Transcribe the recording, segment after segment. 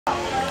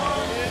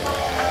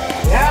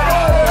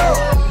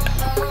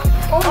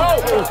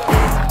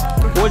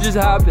What just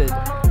happened?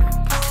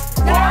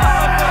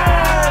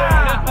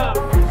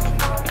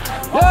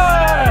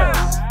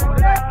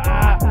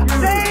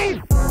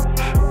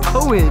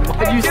 Owen,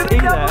 why'd you say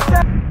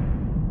that?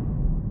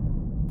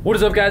 What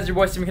is up, guys? Your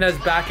boy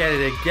Knez back at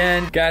it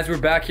again. Guys, we're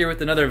back here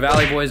with another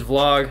Valley Boys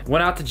vlog.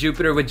 Went out to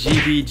Jupiter with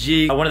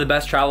GBG, one of the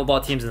best travel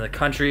ball teams in the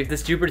country.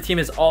 This Jupiter team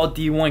is all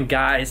D1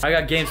 guys. I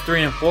got games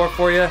 3 and 4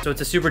 for you, so it's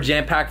a super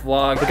jam-packed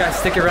vlog. But guys,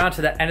 stick around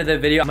to the end of the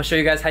video. I'm gonna show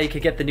you guys how you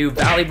could get the new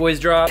Valley Boys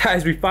drop.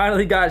 Guys, we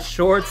finally got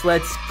shorts.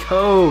 Let's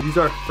go. These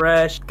are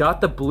fresh. Got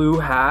the blue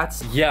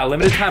hats. Yeah,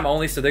 limited time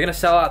only, so they're gonna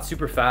sell out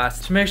super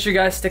fast. So make sure you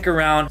guys stick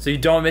around so you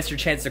don't miss your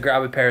chance to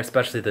grab a pair,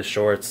 especially the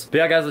shorts. But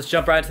yeah, guys, let's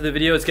jump right into the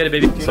video. Let's get it,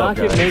 baby. What's up,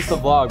 guys? Mace the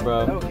vlog,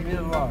 bro. No, give me the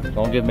vlog.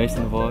 Don't give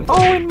Mason the vlog.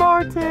 Owen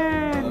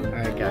Martin!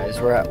 Alright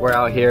guys, we're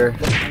out here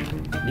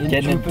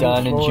getting it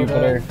done in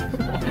Jupiter.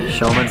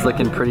 Showman's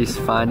looking pretty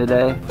fine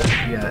today.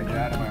 We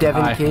got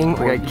Devin King.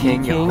 We got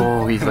King.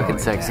 Oh, he's looking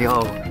sexy.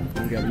 Oh.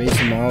 We got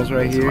Mason Miles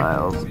right here.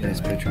 Miles.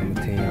 Best pitcher on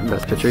the team.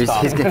 Best pitcher.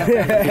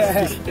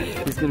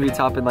 He's gonna be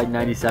topping like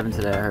 97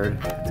 today, I heard.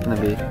 It's gonna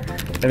be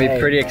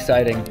pretty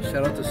exciting.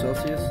 Shout out to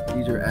Celsius.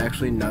 These are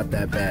actually not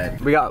that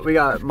bad. We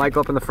got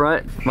Michael up in the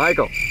front.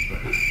 Michael.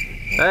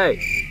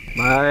 Hey,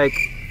 Mike.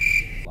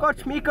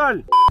 Coach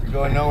Michael. We're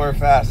going nowhere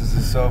fast. This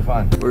is so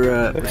fun.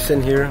 We're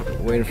sitting here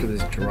waiting for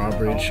this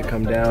drawbridge to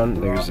come down.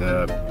 There's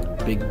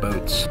big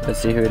boats. Let's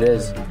see who it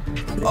is.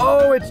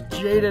 Oh, it's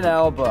Jaden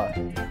Alba.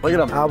 Look at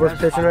him. Alba's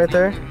pitching right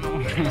there.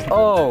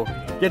 Oh,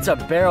 gets a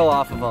barrel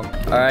off of him.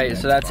 All right,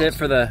 so that's it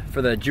for the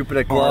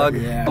Jupiter vlog.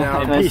 Yeah. Now,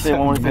 Can I say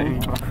one more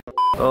thing?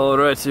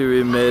 Alrighty,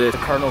 we made it. The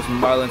Cardinals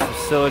Marlins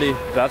facility.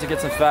 About to get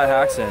some fat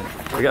hacks in.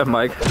 We got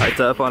Mike hyped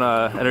up on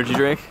a energy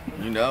drink.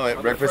 You know it.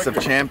 Breakfast of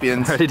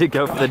champions. Ready to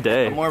go for the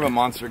day. I'm more of a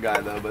monster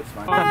guy though, but it's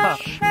fine.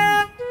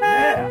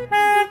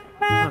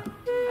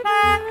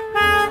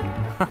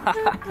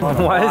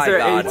 Why is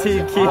there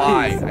 18 keys?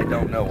 Why? I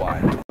don't know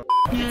why.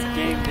 it's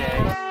game day.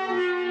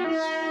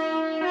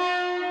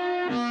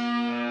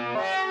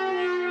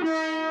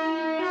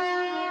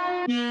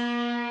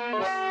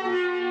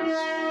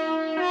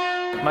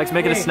 Mike's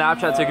making a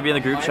Snapchat so it could be in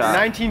the group chat.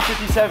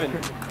 1957.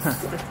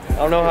 I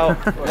don't know how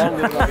long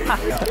it was.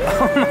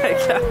 Oh my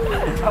god.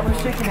 I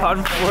was shaking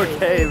on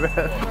 4K,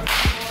 bro.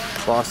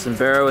 Boston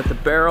Barrow with the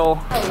barrel.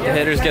 The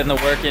hitter's getting the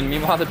work in.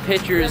 Meanwhile, the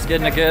pitcher is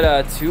getting a good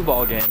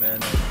 2-ball game in.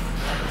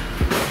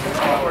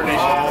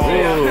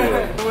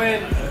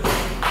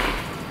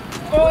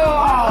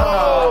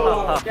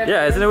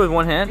 Yeah, isn't it with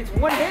one hand? It's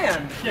one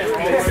hand.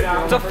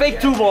 It's a fake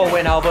 2-ball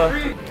win, Alba.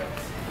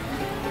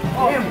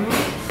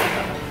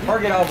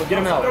 Target Alba, get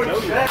him out.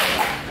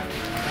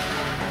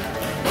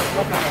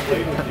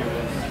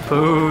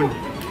 Boon.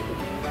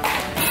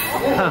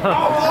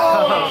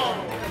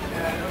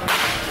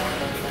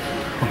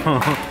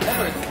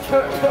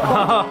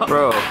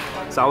 Bro,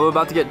 is Alba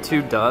about to get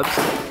 2 dubs?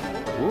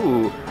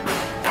 Ooh.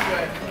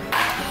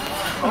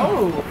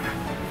 Oh.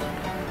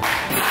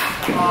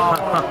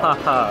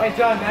 Hey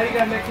John, now you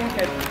gotta make him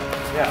hit.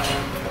 Yeah.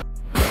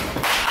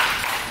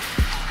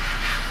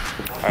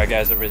 Alright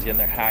guys, everybody's getting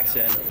their hacks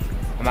in.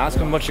 I'm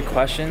asking a bunch of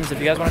questions. If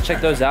you guys want to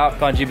check those out,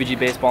 go on GBG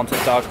Baseball on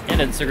TikTok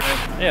and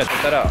Instagram. Yeah,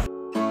 check that out.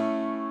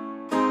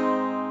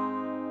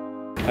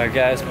 Alright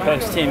guys,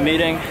 coach team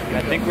meeting.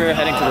 I think we're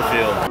heading to the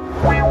field.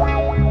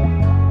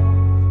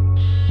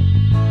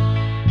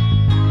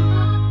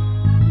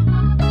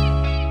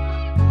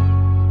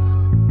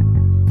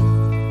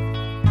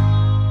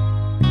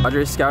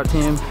 Padres scout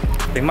team.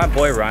 I think my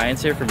boy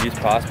Ryan's here from Youth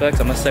Prospects.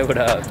 I'm gonna say what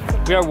up.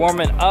 We are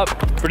warming up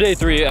for day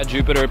 3 at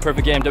Jupiter,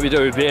 perfect game,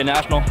 WWBA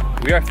National.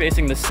 We are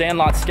facing the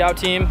Sandlot scout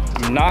team.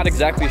 I'm not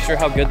exactly sure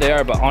how good they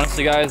are, but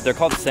honestly guys, they're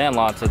called the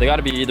Sandlot, so they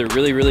gotta be either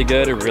really, really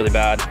good or really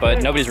bad,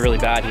 but nobody's really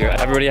bad here.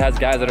 Everybody has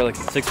guys that are like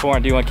 6'4"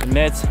 and D1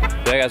 commits.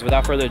 But yeah guys,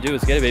 without further ado,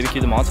 let's get it, baby.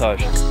 Cue the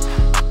montage.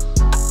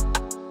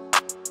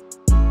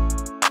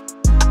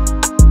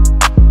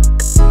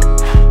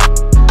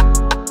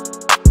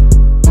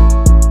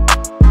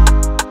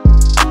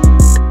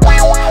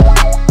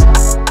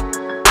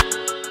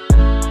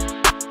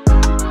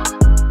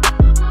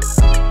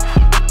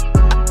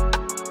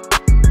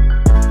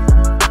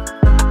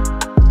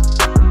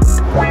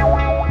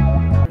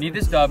 Need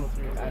this dub.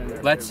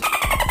 Let's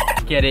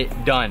get it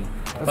done.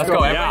 Let's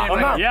go.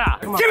 Everybody. Yeah.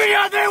 Give me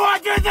your 3,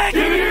 1, 2, 3.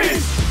 Give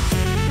me.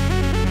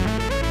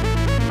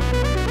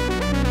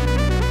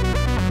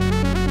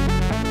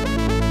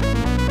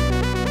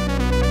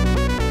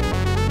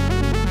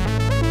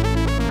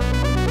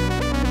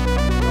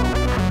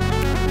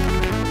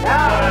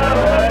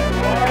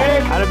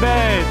 Out of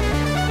base.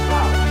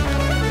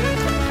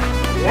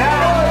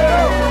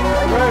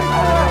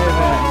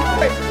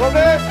 Love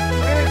it.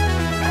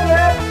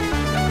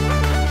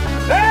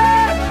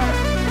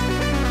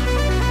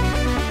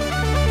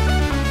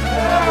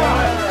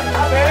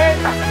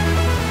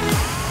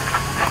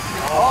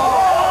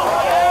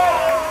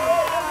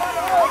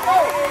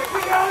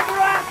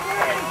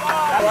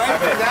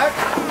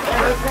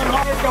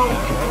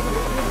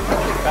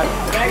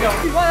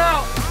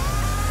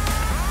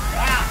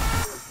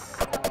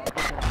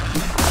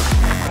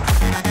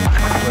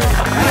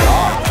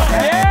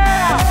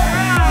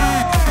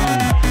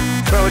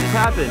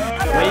 happened?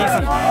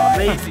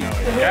 Lazy.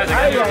 Guys, I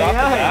got you off the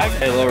bag.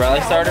 Hey, little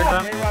rally starter.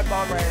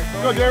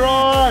 Go,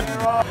 J-Ron!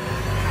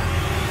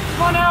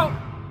 Come on out.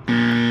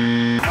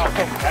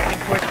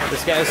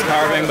 This guy's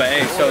carving, but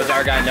hey, so is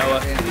our guy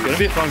Noah. It's gonna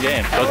be a fun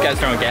game. Both guys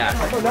throwing gas.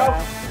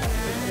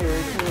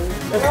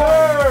 Yes,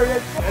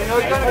 sir! I know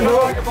you gotta go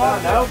like a ball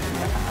now.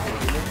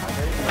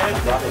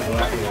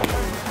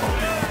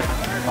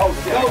 Oh,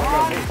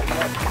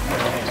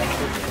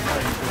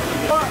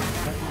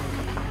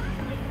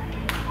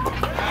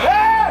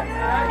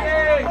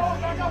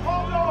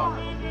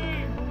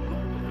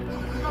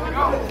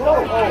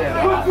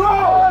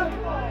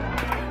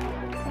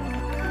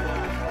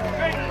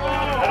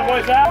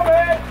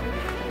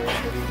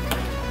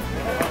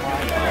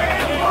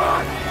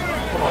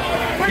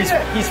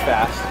 He's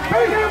fast.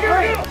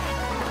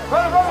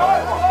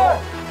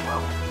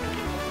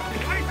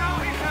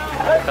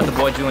 Got the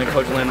boy Julian,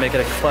 Coach Julian making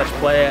a clutch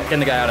play, getting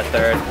the guy out of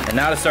third. And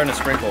now it's starting to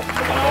sprinkle.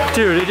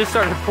 Dude, he just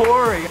started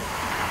pouring.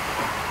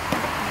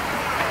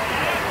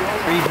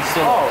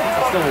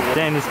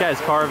 Dang, this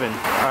guy's carving.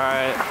 All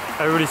right,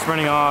 everybody's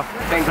sprinting off.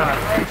 Thank God.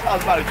 I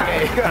was about to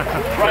say.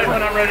 Right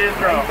when I'm ready to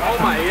throw. Oh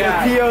my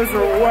God. The POs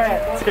are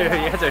wet. Dude,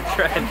 you guys are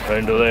treading.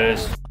 Into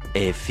this.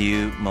 A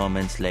few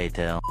moments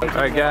later. All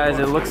right, guys,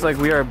 it looks like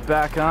we are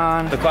back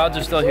on. The clouds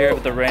are still here,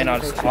 but the rain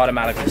just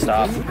automatically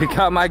stopped. We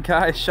got my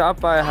guy shot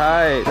by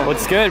height.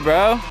 What's good,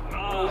 bro?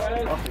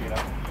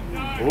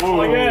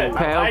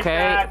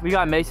 Okay. We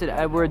got Mason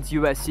Edwards,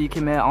 USC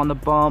commit on the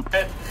bump.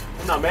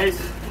 Not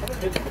Mason.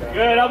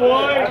 Good, up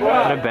boy.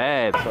 What a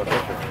babe.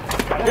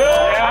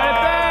 Good.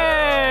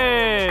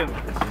 Babe.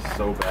 This is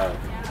so bad.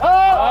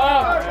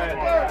 Oh!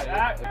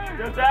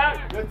 Good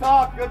tap. Good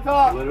talk. Good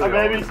talk. Hi,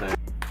 baby.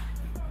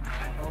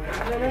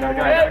 Got a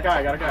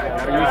guy.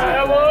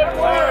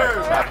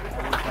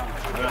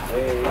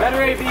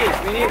 Better ABs.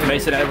 We need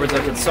Mason Edwards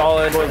looking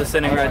solid for the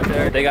sitting right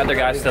there. They got their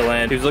guy still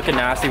in. He was looking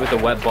nasty with the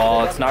wet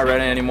ball. It's not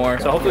ready anymore.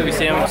 So hopefully we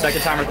see him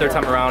second time or third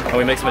time around and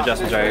we make some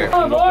adjustments right here.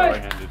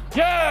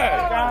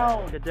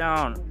 Yeah! Get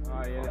down.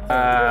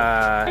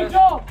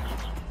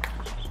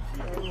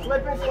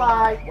 Slip and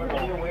slide.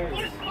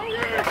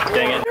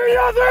 Dang it. 3,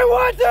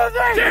 1, 2,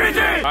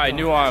 3. All right,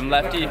 new arm,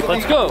 lefty.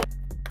 Let's go.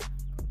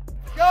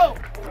 Go.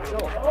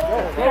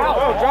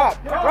 Drop.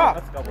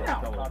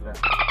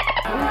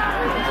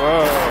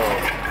 Whoa.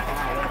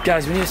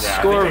 Guys, we need to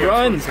score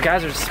runs. The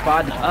guys are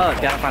spotting up.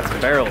 Gotta find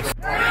some barrels.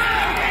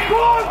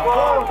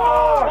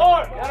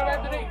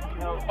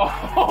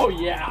 Oh,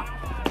 yeah.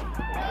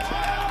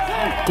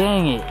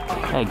 Dang it.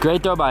 Hey,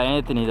 great throw by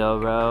Anthony, though,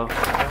 bro.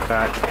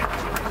 Back.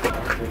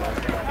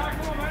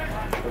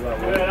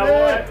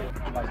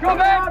 Go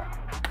back.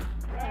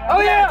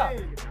 Oh yeah.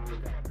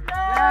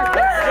 Let's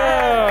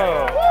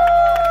go.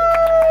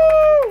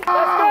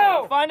 Let's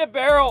go. Find a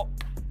barrel.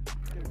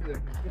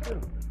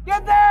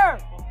 Get there.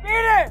 Beat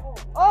it.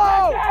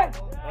 Oh.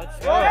 Let's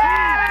go.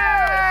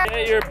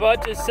 Get your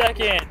butt to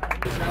second.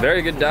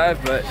 Very good dive,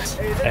 but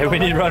hey, we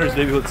need runners,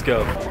 baby. Let's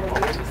go.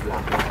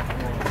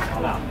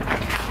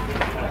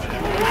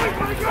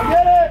 Get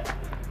it.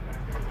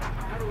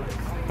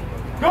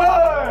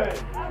 Good.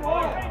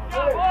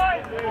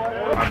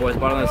 Our boys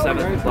bottom of the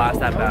seventh,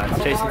 last at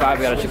bats. Chasing five,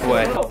 we gotta chip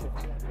away.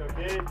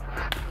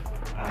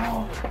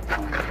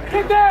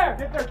 Get there.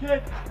 Get there,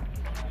 kid.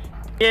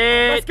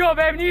 Yeah. Let's go,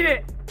 babe. Need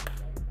it.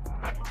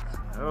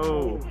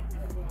 Oh.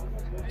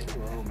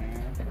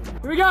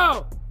 Here we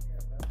go.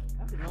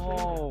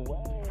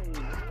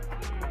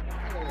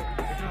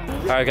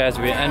 Alright guys,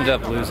 we ended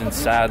up losing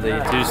sadly.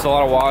 Dude, just a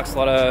lot of walks, a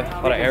lot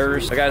of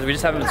errors. But guys, we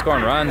just haven't been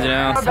scoring runs, you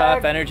know.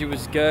 Tough, energy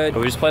was good, but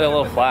we just played a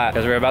little flat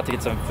because we were about to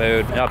get some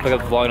food. Yeah, I'll pick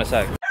up the vlog in a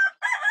sec.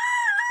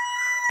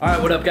 Alright,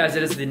 what up guys?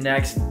 It is the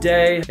next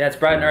day. Yeah, it's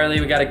bright and early.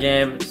 We got a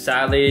game.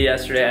 Sadly,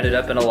 yesterday ended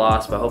up in a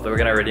loss, but hopefully we're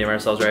gonna redeem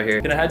ourselves right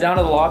here. Gonna head down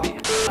to the lobby.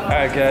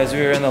 Alright guys,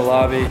 we were in the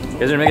lobby. You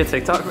guys gonna make a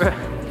TikTok, bro?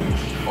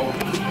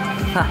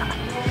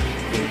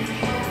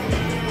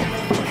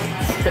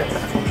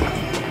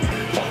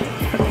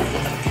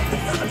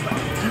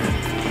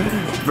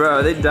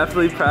 Bro, they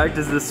definitely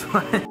practiced this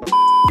one.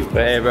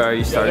 But hey bro, are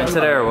you starting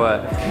today or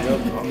what?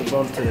 Nope, on the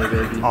bump today,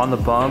 baby. On the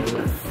bump?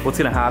 What's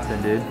gonna happen,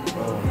 dude?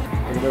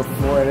 I'm gonna go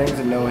 4 innings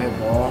and no hit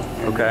ball.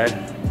 Okay.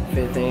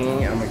 5th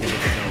inning, I'm gonna get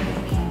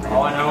it.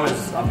 All I know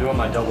is I'm doing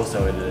my double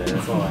soda today.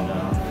 That's all I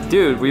know.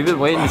 Dude, we've been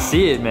waiting to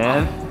see it,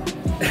 man.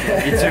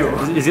 Me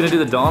too. He's gonna do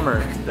the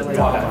Dahmer.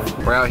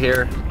 We're out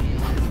here,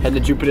 heading to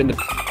Jupiter.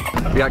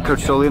 We got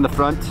Coach Soley in the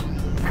front,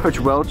 Coach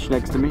Welch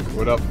next to me.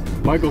 What up?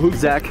 Michael, who's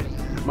Zach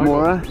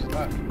Mora.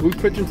 Who's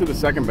pitching to the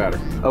second batter?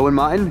 Owen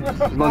Martin,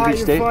 Long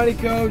Beach State. Funny,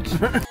 coach.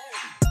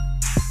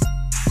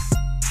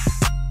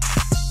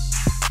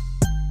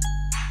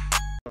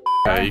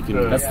 Yeah, you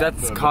can.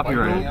 That's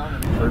copyright.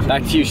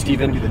 Back to you,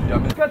 Steven.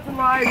 Got some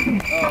light.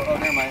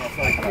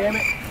 Damn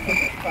it.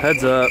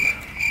 Heads up.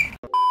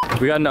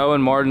 We got an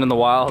Owen Martin in the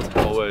wild.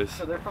 Always.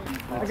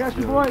 I got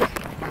you, boys.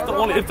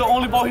 It's the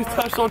only ball he's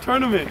touched all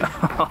tournament.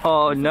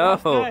 Oh no.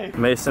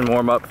 Mason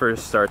warm up for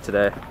his start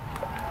today.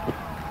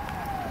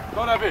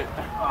 Go that bit.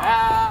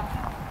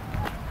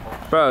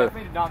 Bro.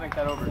 Did not make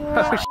that over.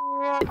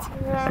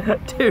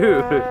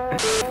 Dude.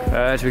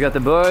 Alright, so we got the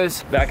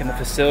boys back in the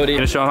facility.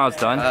 Gonna show them how it's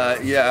done?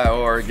 Yeah,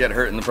 or get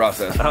hurt in the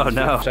process. Oh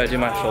no. Should I do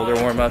my shoulder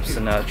warm-ups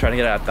and try to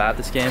get at bat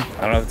this game?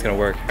 I don't know if it's gonna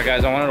work. Alright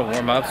guys, I wanted to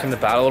warm up, swing the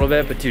bat a little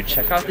bit, but dude,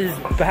 check out this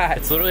bat.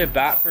 It's literally a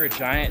bat for a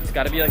giant. It's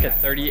gotta be like a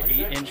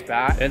 38-inch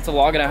bat, and it's a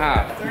log and a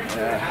half.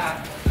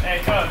 Yeah. Hey,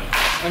 coach.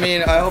 I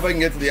mean, I hope I can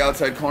get to the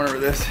outside corner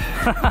of this,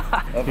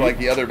 of like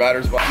the other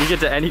batter's box. You get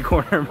to any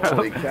corner, bro.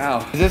 Holy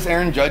cow. Is this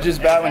Aaron Judge's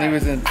bat when he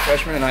was a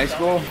freshman in high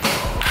school?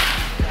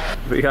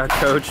 We got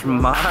Coach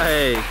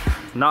Mike.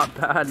 Not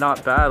bad,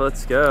 not bad.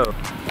 Let's go.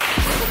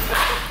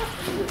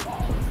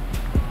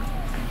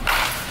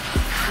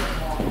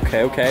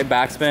 Okay, okay,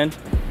 backspin.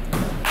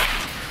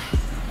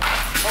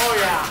 Oh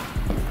yeah.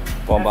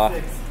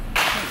 Bomba.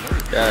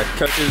 Yeah,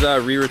 Coach is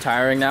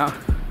re-retiring now.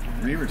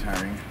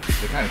 Re-retiring?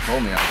 They kind of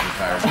told me I was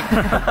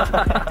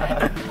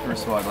retired.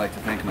 First of all, I'd like to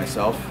thank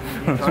myself.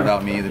 Because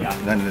without me,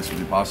 none of this would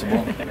be possible.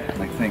 I'd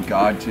like to thank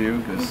God too,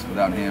 because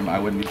without him, I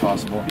wouldn't be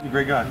possible. He's a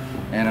great guy.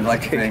 And I'd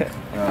like to thank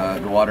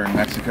the water in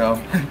Mexico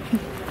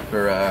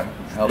for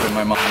helping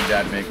my mom and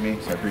dad make me,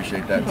 so I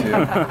appreciate that too.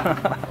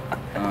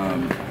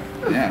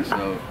 Yeah,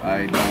 so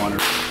I don't want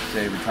to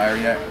say retire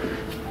yet,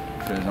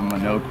 because I'm a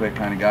no-quit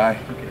kind of guy.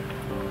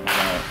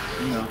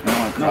 I don't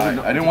want to cry.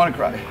 I didn't want to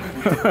cry.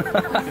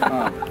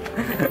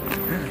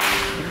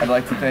 I'd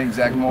like to thank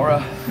Zach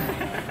Mora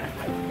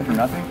for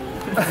nothing.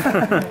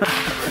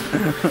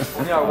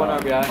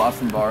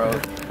 Boston Barrow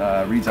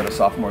reads at a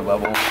sophomore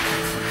level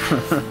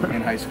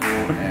in high school,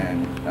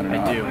 and I don't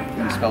know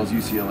how he spells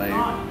UCLA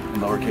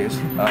in lowercase.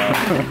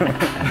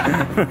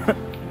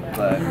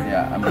 But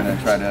yeah, I'm gonna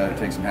try to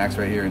take some hacks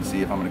right here and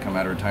see if I'm gonna come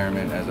out of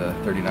retirement as a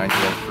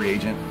 39-year-old free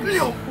agent.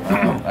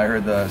 I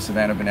heard the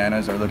Savannah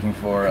Bananas are looking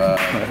for a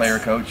player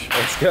coach.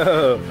 Let's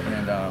go.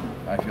 And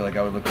I feel like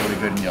I would look really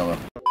good in yellow.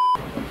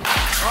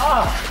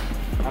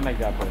 I make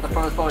that play. The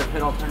front probably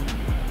hit all turn.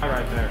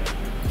 Right there.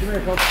 Give me a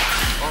coach.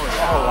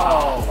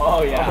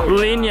 Oh yeah.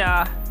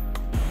 Linea.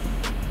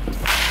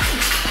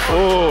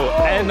 Oh,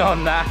 and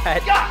on that.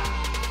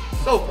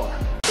 So far.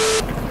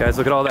 Guys,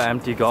 look at all the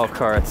empty golf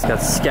carts.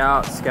 Got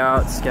Scout,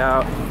 Scout,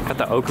 Scout. Got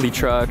the Oakley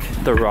truck,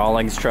 the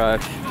Rawlings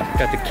truck.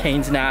 Got the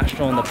Canes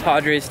National and the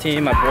Padres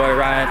team. My boy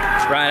Ryan.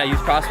 Ryan at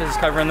Youth Prospects is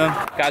covering them.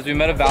 Guys, we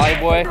met a Valley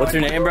boy. What's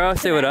your name, bro?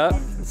 Say what up.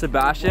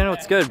 Sebastian,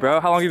 what's good, bro?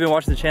 How long have you been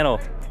watching the channel?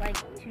 Like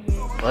 2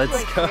 years.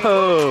 Let's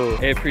go.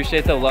 Hey,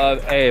 appreciate the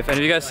love. Hey, if any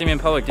of you guys see me in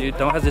public, dude,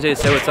 don't hesitate to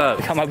say what's up.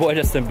 Got my boy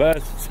Justin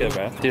Best. What's good,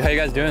 bro? Dude, how you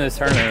guys doing in this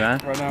tournament, man?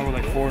 Right now we're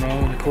like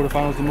 4-0 in the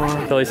quarterfinals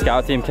tomorrow. Philly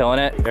Scout team killing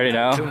it. You already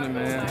know. Killing it,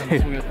 man.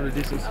 This one got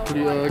pretty decent,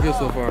 pretty good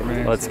so far,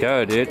 man. Let's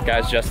go, dude.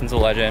 Guys, Justin's a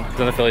legend. He's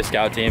on the Philly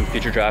Scout team.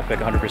 Future draft pick,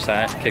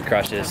 100%. Kid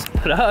crushes.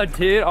 What up,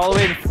 dude? All the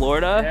way in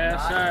Florida?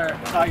 Yes, sir.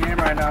 High game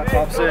right now,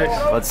 top 6.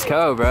 Let's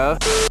go, bro.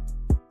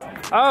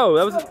 Oh,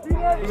 that was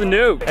a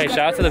nuke. Hey, shout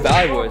out to the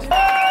Valley boys.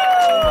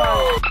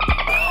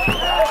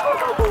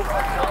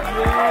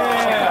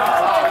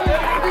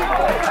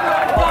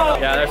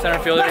 Yeah, their center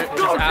fielder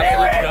just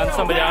absolutely gunned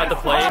somebody out at the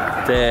plate.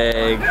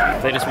 Dang.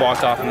 They just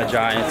walked off from the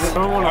Giants. RIP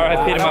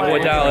to my boy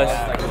Dallas.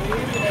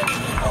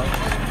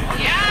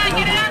 Yeah,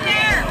 get out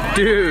there!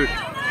 Dude,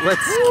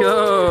 let's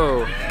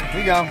go. Here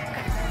you go.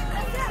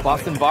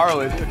 Boston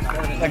Barrow is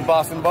like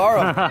Boston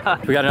Barrow.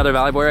 We got another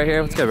Valley boy right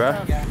here. What's good, bro?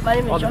 My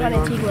name is Johan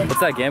Antigua. What's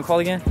that game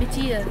called again?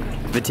 Vitia.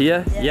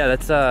 Vitia? Yeah,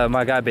 that's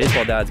my guy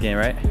Baseball Dad's game,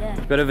 right? Yeah.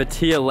 Got a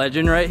Vitia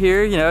legend right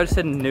here, you know, just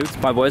hitting nukes.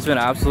 My boy's been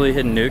absolutely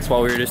hitting nukes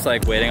while we were just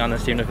like waiting on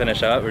this team to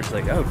finish up. We're just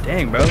like, oh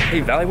dang, bro.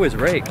 Hey, Valley boys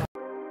rake.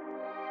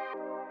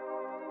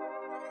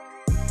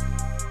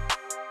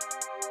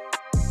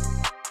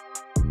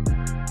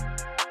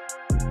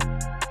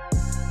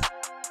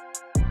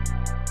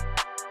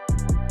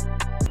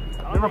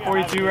 Number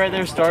 42 right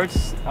there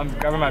starts. I'm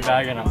grabbing my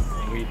bag and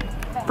I'm leaving.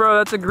 Bro,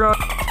 that's a grown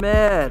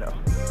man.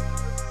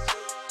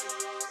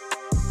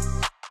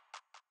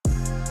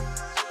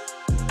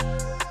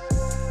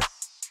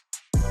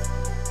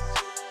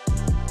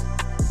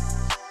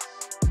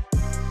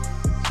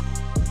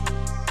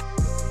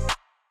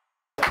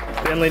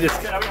 Finley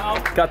just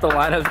got the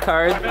lineup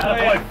card.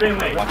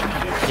 Finley.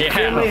 Yeah.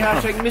 Finley,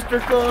 hashtag Mr.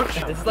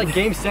 Coach. This is like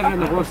game 7 in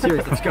the World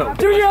Series. Let's go.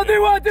 2, 3,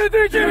 1, 2,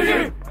 3,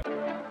 2.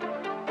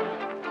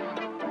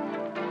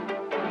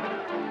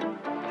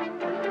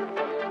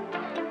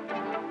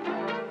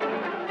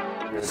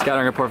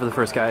 Scouting report for the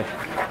first guy.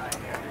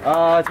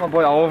 It's my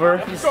boy Oliver.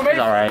 He's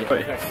alright.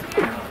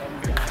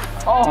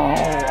 Oh!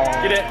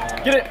 Get it!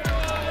 Get it!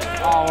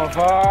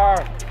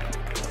 Oliver!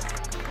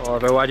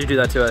 Oliver, why'd you do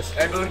that to us?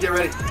 Everyone get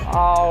ready.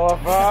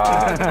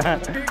 Oliver!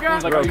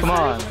 Bro, come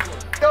on.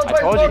 I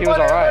told you he was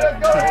alright.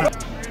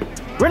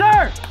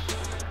 Winner!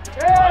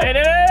 Hit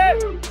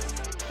it!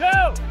 2!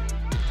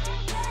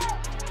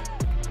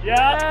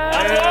 Yeah!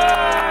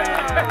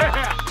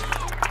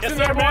 Yes,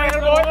 sir, boy!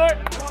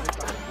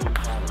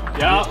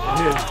 Yeah.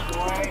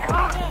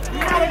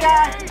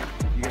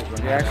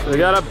 We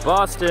got a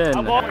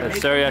Boston.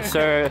 Yes, sir. Yes,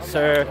 sir. Yes,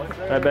 sir.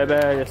 Hey, baby.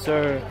 Yes,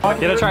 sir. You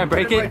gonna try and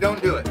break it?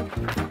 Don't do it.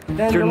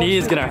 Your knee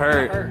is gonna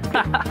hurt.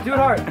 Do it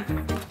hard.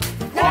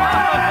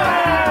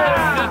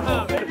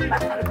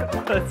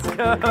 Let's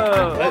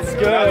go. Let's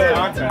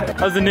go.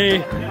 How's the knee?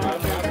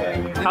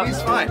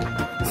 He's fine.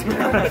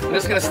 I'm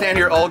just gonna stand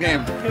here all game.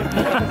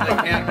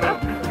 I can't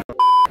move.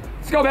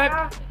 Let's go, babe.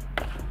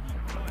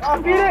 Oh,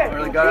 beat it!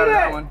 Really got out of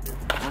that one.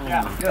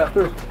 Yeah. Get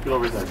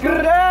over there.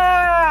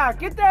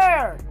 Get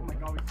there!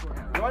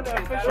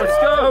 Let's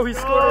go. We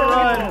scored a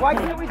run. Why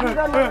can't we do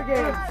that in other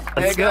games?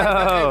 Let's go.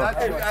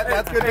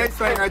 That's good base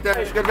swing right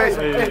there. Good base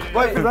swing.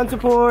 Wait, run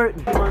support.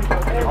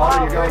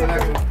 Oh, you go the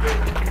next one.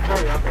 I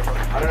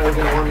don't know who's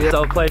gonna warm you up.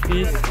 Double play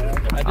piece.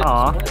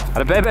 Aw,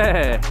 had a baby.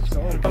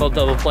 Little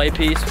double play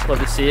piece. Love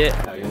to see it.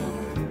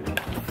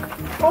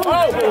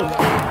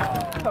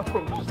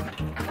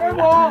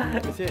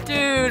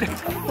 Dude.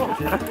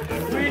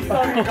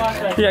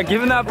 Yeah,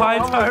 give him that pie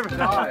tar.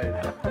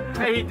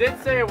 Hey, he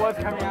did say it was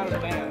coming out of the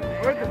van.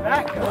 Where'd the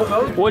back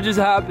go? What just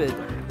happened?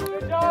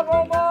 Good job,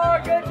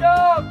 Omar! Good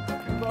job!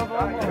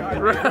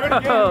 Bro.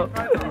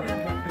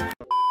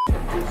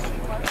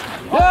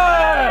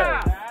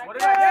 Yeah!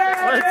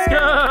 Let's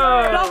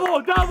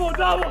go!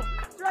 Double!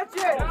 Stretch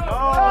it!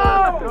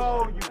 Oh,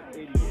 no,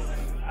 you idiot.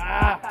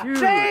 Dude.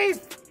 Chase!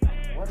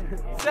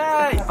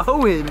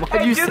 Owen,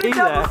 why'd you say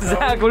that?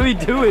 Zach, what are we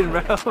doing,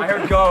 bro? I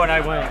heard go and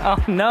I went. Oh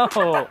no, it's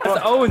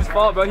Owen's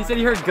fault, bro. He said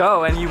he heard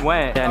go and you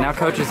went. Yeah, now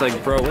coach is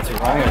like, bro, what's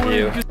wrong with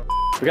you?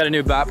 We got a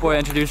new bat boy.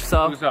 Introduce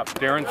yourself. Who's up?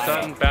 Darren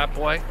Sutton, bat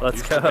boy.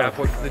 Let's go. Bat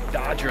boy for the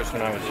Dodgers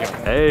when I was young.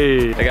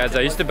 Hey. Hey guys,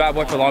 I used to bat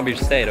boy for Long Beach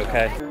State,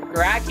 okay?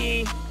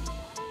 Gracky.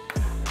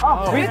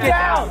 Oh, get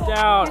down!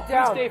 Get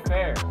down. Stay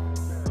fair.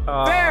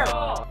 Fair!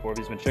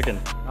 Corby's been chicken.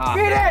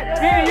 Beat it!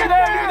 You're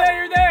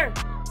there!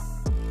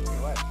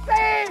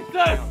 Save!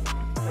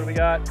 What do we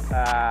got?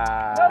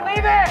 Don't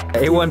leave it!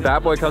 A1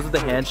 bat boy comes with a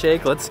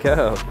handshake. Let's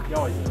go.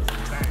 Oh,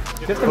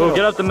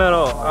 get up the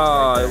middle.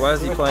 Oh, why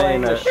is he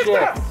playing that?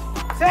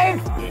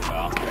 Save!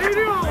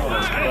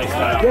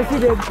 Yes, he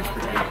did.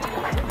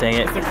 Dang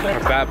it. Our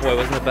bat boy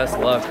wasn't the best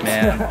luck,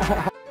 man.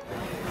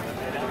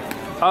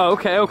 Oh,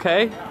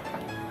 okay.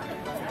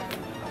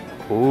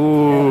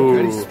 Ooh.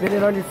 Ready to spin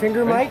it on your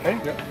finger, Mike?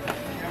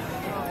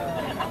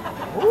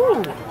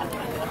 Ooh.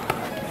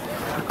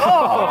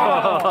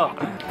 Oh.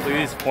 Look at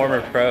these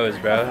former pros,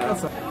 bro. Oh,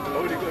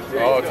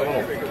 it's a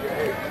little.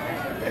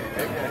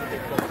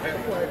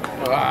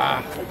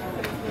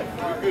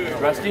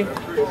 Rusty?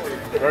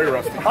 Very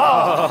rusty.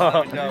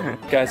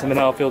 Guys, I'm an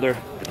outfielder.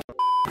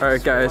 All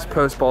right, guys,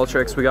 post ball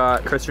tricks. We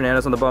got Chris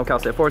Hernandez on the bum, Cal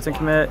State Fortson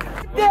commit.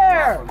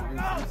 There!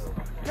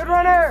 Good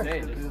runner!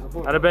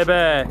 Had a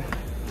baby.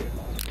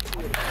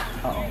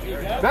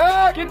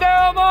 Back! Get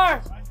there,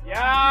 Omar!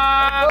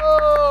 Yeah!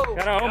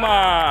 Got a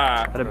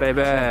Omar. Had a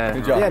baby.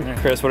 Good job. Yeah.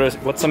 Chris,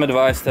 what's some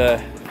advice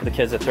to the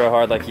kids that throw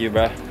hard like you,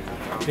 bro?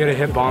 You gotta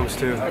hit bombs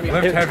too.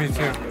 Lift heavy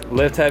too.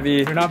 Lift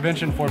heavy. If you're not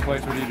benching 4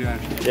 plates, what are you doing?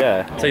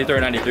 Yeah. So you throw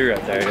a 93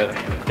 right there. You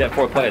get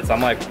 4 plates.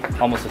 I'm like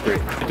almost a 3. You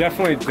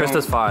definitely Chris don't-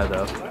 does 5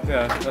 though.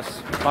 Yeah, that's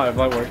 5.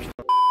 That works.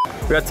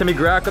 We got Timmy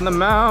Grack on the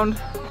mound.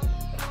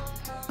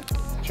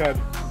 Chad.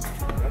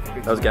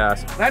 That was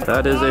gas.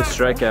 That is a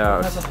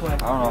strikeout. I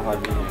don't know if I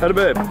beat Had a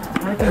babe.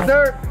 Yes,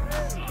 sir!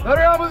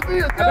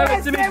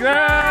 Timmy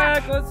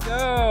Grack. Let's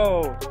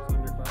go.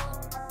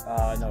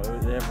 No, it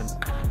was Evans.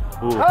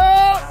 Ooh.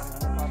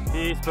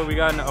 Peace, but we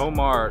got an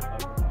Omar.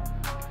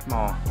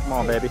 Come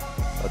on, baby.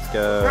 Let's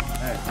go.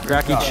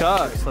 Gracky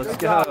Chucks, let's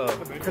go.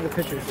 For the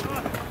pitchers.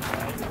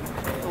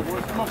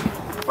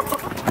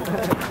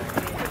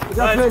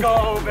 Let's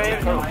go,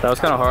 baby. That was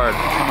kind of hard.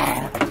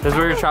 This is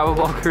where your travel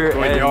ball career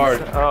ends.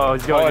 yard. Oh,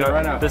 he's going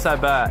right now. this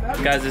at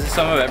bat. Guys, this is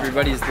some of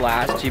everybody's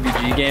last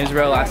GBG games,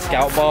 bro. Last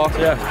scout ball.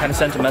 Yeah. Kind of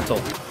sentimental.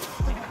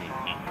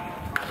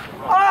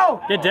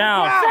 Oh! Get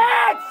down.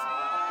 Six!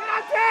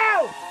 Get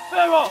down!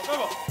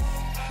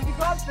 Can you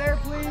go upstairs,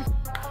 please?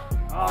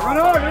 Run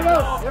over, you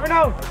never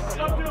know.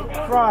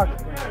 Frog.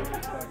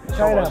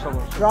 China.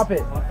 Drop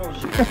it.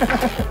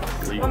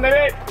 Come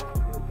baby.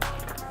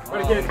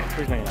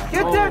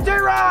 Get there,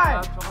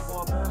 J-Rod!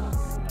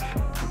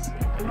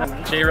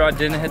 J-Rod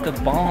didn't hit the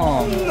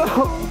bomb.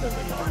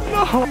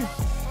 No!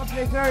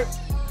 Okay, sir.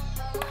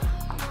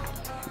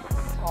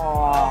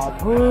 Aw,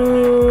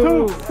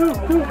 boo! Two.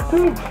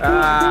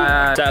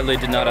 Sadly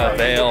did not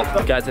avail.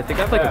 Guys, I think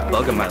I have like a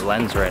bug in my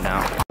lens right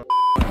now.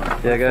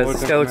 Yeah, guys,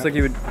 this guy looks like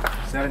he would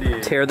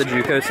tear the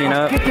JUCO scene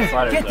up.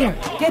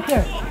 Get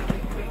there!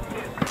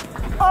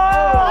 Oh,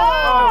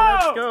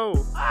 let's go.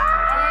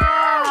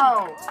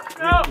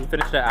 No. You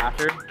finished it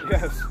after?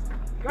 Yes.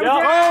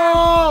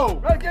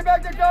 Oh! Right, get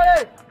back there,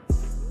 Johnny!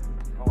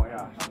 Oh my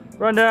gosh.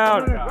 Run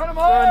down. Run him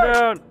hard! Run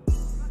down.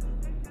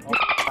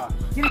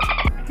 Get it!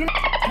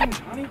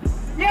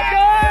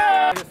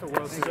 Yeah!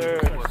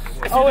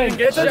 Oh, wait,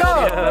 It's a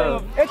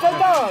dub! It's a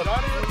dub!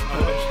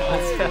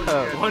 Let's go.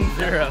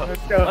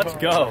 1-0. Let's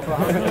go.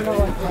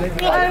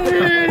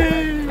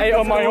 Hey,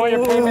 Omar, you want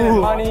your payment?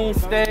 Money,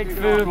 steak,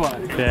 food?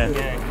 Okay.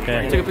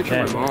 Take a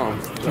picture of my mom.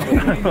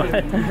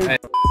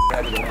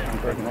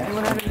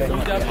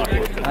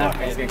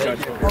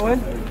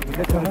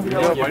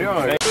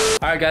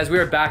 Alright guys, we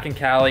are back in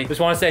Cali.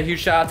 Just want to say a huge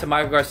shout out to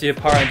Michael Garcia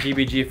Parr and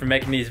GBG for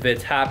making these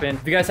vids happen.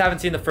 If you guys haven't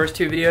seen the first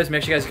 2 videos,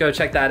 make sure you guys go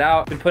check that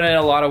out. Been putting in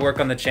a lot of work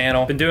on the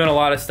channel. Been doing a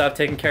lot of stuff,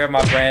 taking care of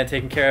my brand,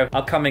 taking care of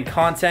upcoming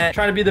content,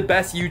 trying to be the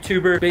best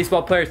YouTuber,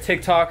 baseball player,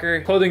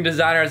 TikToker, clothing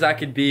designer as I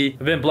could be.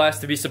 I've been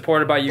blessed to be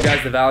supported by you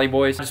guys, the Valley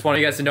Boys. Just want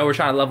you guys to know we're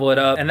trying to level it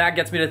up. And that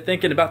gets me to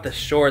thinking about the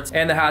shorts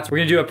and the hats. We're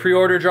gonna do a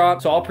pre-order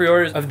drop. So all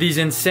pre-orders of these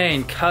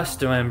insane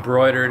custom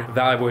embroidered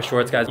Valley Boy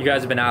shorts, guys. You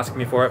guys have been asking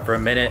me for it for a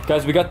minute.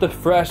 Guys, we got the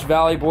fresh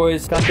Valley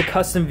Boys, got the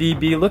custom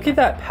VB. Look at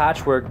that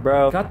patchwork,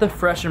 bro. Got the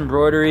fresh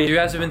embroidery. You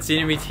guys have been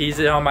seeing me tease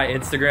it on my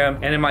Instagram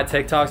and in my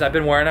TikToks. I've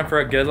been wearing them for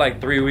a good like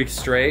 3 weeks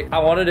straight. I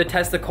wanted to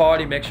test the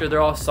quality, make sure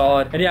they're all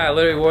solid. And yeah, I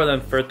literally wore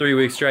them for 3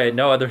 weeks straight.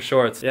 No other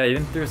shorts. Yeah,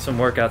 even through some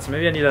workouts.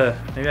 Maybe I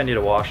need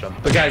to wash them.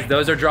 But guys,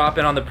 those are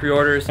dropping on the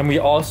pre-orders. And we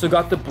also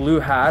got the blue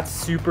hats,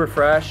 super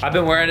fresh. I've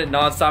been wearing it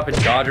nonstop in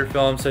Dodger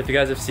film. So if you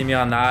guys have seen me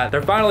on that,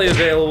 they're finally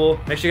available.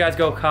 Make sure you guys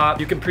go cop.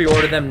 You can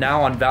pre-order them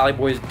now on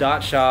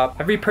valleyboys.shop.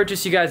 Every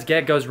purchase you guys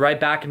get goes right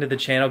back into the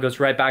channel, goes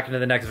right back into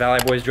the next Valley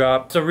Boys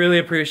drop. So really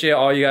appreciate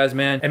all you guys,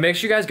 man. And make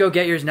sure you guys go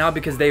get yours now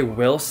because they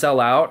will sell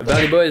out.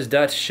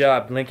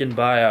 Valleyboys.shop, link in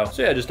bio.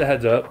 So yeah, just a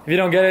heads up. If you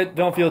don't get it,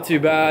 don't feel too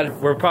bad.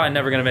 We're probably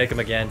never gonna make them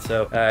again.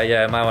 So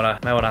yeah, might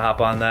wanna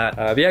hop on that.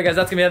 But yeah, guys,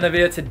 that's gonna be the end of the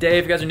video today.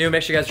 If you guys are new,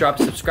 make sure you guys drop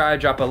a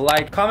subscribe, drop a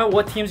like, comment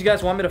what teams you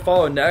guys want me to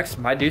follow next.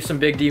 Might do some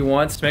big D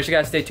once. So make sure you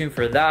guys stay tuned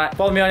for that.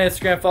 Follow me on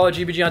Instagram, follow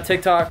GBG on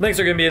TikTok. Links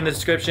are gonna be in the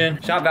description.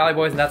 Shout out Valley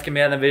Boys, and that's gonna be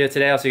the end of the video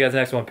today. I'll see you guys in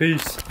the next one.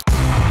 Peace.